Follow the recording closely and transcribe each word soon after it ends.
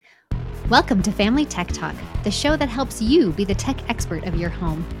Welcome to Family Tech Talk, the show that helps you be the tech expert of your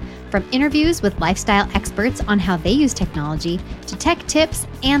home. From interviews with lifestyle experts on how they use technology to tech tips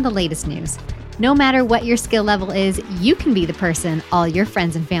and the latest news. No matter what your skill level is, you can be the person all your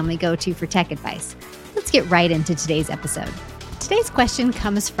friends and family go to for tech advice. Let's get right into today's episode. Today's question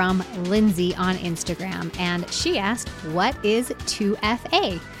comes from Lindsay on Instagram, and she asked, what is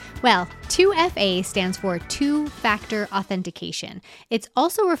 2FA? Well, 2FA stands for two-factor authentication. It's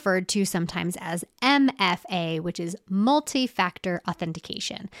also referred to sometimes as MFA, which is multi-factor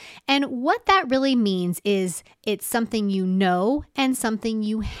authentication. And what that really means is it's something you know and something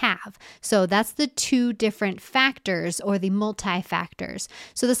you have. So that's the two different factors or the multi-factors.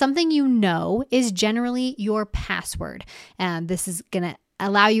 So the something you know is generally your password. And this is going to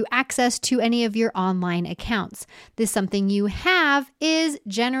allow you access to any of your online accounts. This something you have is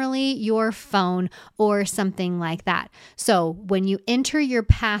generally your phone or something like that. So when you enter your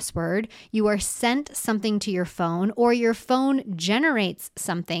password, you are sent something to your phone, or your phone generates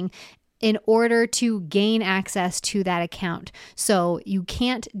something in order to gain access to that account. So you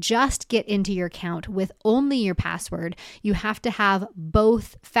can't just get into your account with only your password. You have to have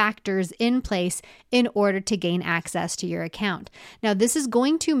both factors in place in order to gain access to your account. Now, this is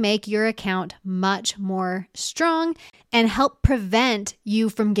going to make your account much more strong and help prevent you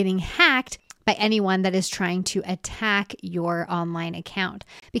from getting hacked by anyone that is trying to attack your online account.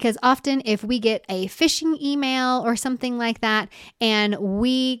 Because often if we get a phishing email or something like that, and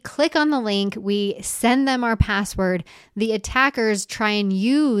we click on the link, we send them our password, the attackers try and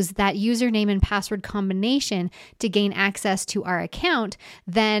use that username and password combination to gain access to our account,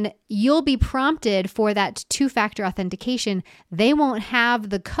 then you'll be prompted for that two-factor authentication. They won't have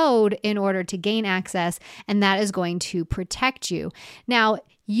the code in order to gain access, and that is going to protect you. Now,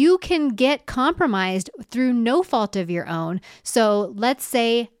 you can get compromised through no fault of your own. So let's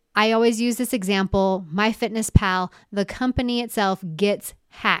say, I always use this example, MyFitnessPal, the company itself gets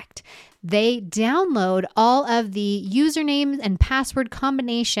hacked. They download all of the usernames and password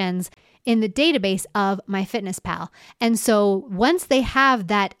combinations in the database of MyFitnessPal. And so once they have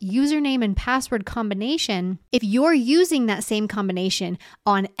that username and password combination, if you're using that same combination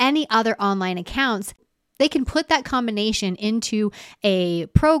on any other online accounts, they can put that combination into a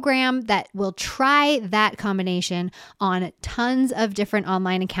program that will try that combination on tons of different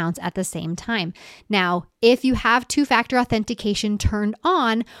online accounts at the same time. Now, if you have two-factor authentication turned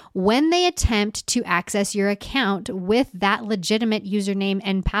on, when they attempt to access your account with that legitimate username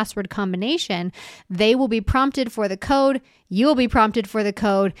and password combination, they will be prompted for the code, you will be prompted for the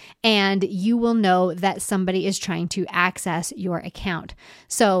code, and you will know that somebody is trying to access your account.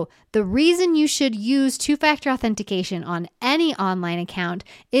 So the reason you should use two-factor authentication on any online account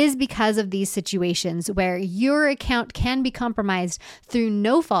is because of these situations where your account can be compromised through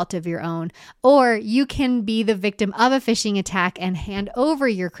no fault of your own, or you can be the victim of a phishing attack and hand over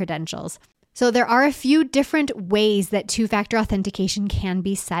your credentials. So there are a few different ways that two-factor authentication can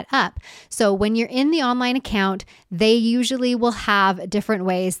be set up. So when you're in the online account, they usually will have different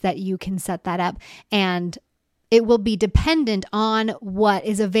ways that you can set that up, and it will be dependent on what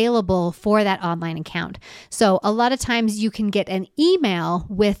is available for that online account. So a lot of times you can get an email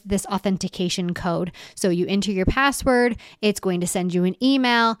with this authentication code. So you enter your password, it's going to send you an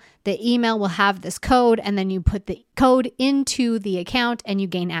email. The email will have this code, and then you put the code into the account and you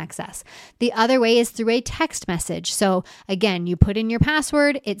gain access. The other way is through a text message. So again, you put in your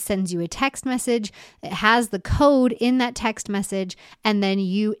password, it sends you a text message. It has the code in that text message, and then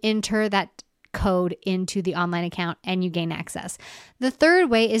you enter that code into the online account and you gain access. The third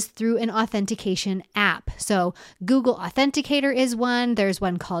way is through an authentication app. So Google Authenticator is one. There's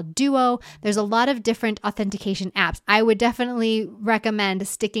one called Duo. There's a lot of different authentication apps. I would definitely recommend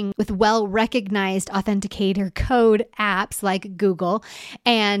sticking with well-recognized authenticator code apps like Google.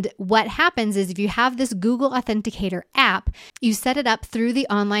 And what happens is if you have this Google Authenticator app, you set it up through the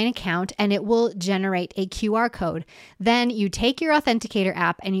online account and it will generate a QR code. Then you take your Authenticator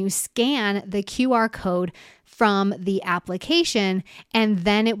app and you scan the QR code from the application, and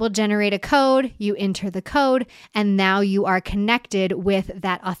then it will generate a code. You enter the code, and now you are connected with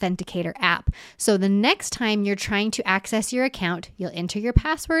that Authenticator app. So the next time you're trying to access your account, you'll enter your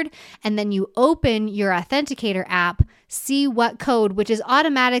password, and then you open your Authenticator app, see what code, which is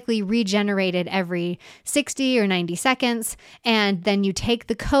automatically regenerated every 60 or 90 seconds, and then you take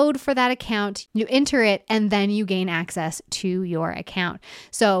the code for that account, you enter it, and then you gain access to your account.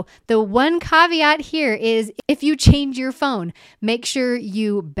 So the one caveat here is If you change your phone, make sure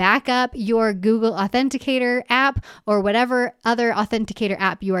you back up your Google Authenticator app or whatever other authenticator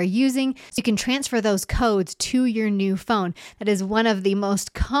app you are using so you can transfer those codes to your new phone. That is one of the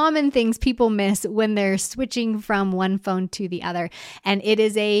most common things people miss when they're switching from one phone to the other. And it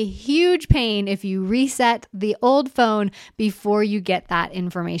is a huge pain if you reset the old phone before you get that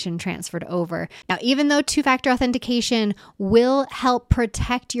information transferred over. Now, even though two-factor authentication will help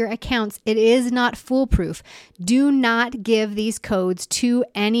protect your accounts, it is not foolproof. Do not give these codes to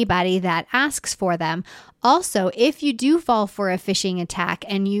anybody that asks for them. Also, if you do fall for a phishing attack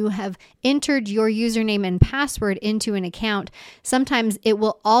and you have entered your username and password into an account, sometimes it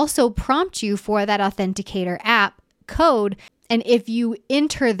will also prompt you for that authenticator app code. And if you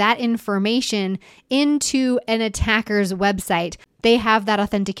enter that information into an attacker's website, they have that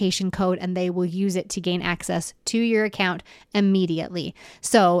authentication code and they will use it to gain access to your account immediately.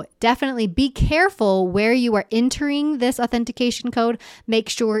 So definitely be careful where you are entering this authentication code. Make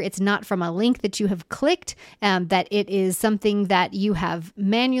sure it's not from a link that you have clicked, that it is something that you have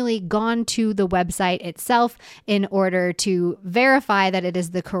manually gone to the website itself in order to verify that it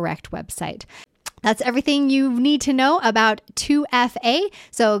is the correct website. That's everything you need to know about 2FA.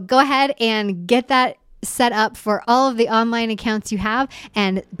 So go ahead and get that set up for all of the online accounts you have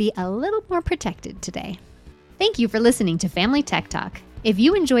and be a little more protected today. Thank you for listening to Family Tech Talk. If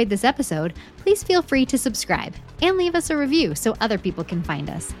you enjoyed this episode, please feel free to subscribe and leave us a review so other people can find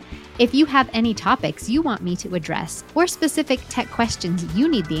us. If you have any topics you want me to address or specific tech questions you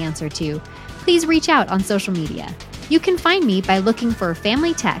need the answer to, please reach out on social media. You can find me by looking for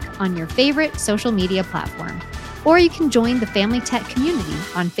Family Tech on your favorite social media platform. Or you can join the Family Tech community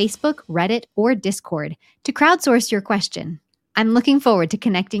on Facebook, Reddit, or Discord to crowdsource your question. I'm looking forward to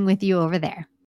connecting with you over there.